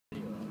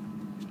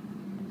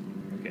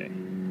Okay.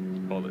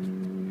 Hold it.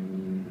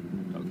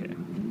 Okay.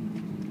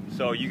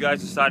 So you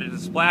guys decided to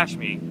splash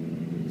me.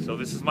 So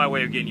this is my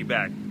way of getting you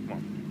back. Come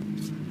on.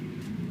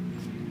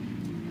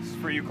 This is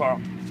for you,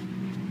 Carl.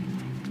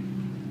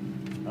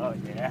 Oh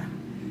yeah.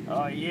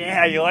 Oh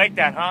yeah, you like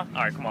that, huh?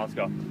 Alright, come on, let's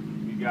go.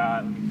 We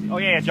got, oh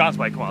yeah, John's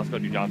bike. Come on, let's go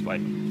do John's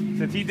bike.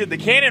 Since he did the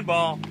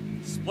cannonball,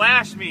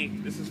 splash me.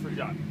 This is for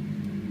John.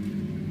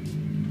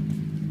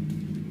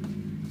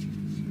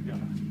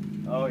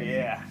 Oh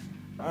yeah.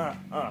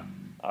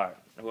 Alright,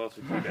 who else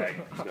we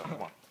teabagging? Let's go,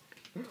 come on.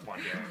 Come on,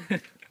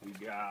 Darren. We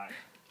got,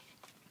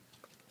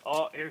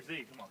 oh, here's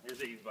Zeke. Come on, here's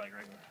Zeke's bike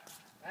right here.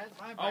 That's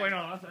my bike. Oh wait,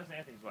 no, that's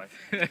Anthony's bike.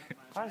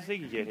 How did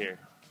Zeke get here?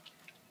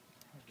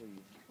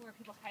 Were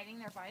people hiding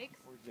their bikes?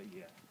 Where's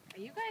Zeke at?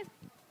 Are you guys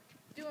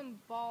doing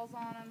balls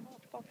on them?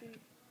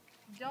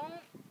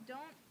 Don't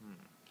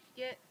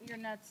get your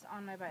nuts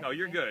on my bike. No,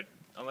 you're okay? good.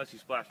 Unless you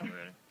splash me with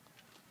it.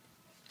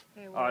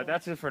 Okay, well, Alright,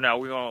 that's it for now.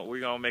 We're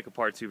gonna make a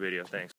part 2 video. Thanks.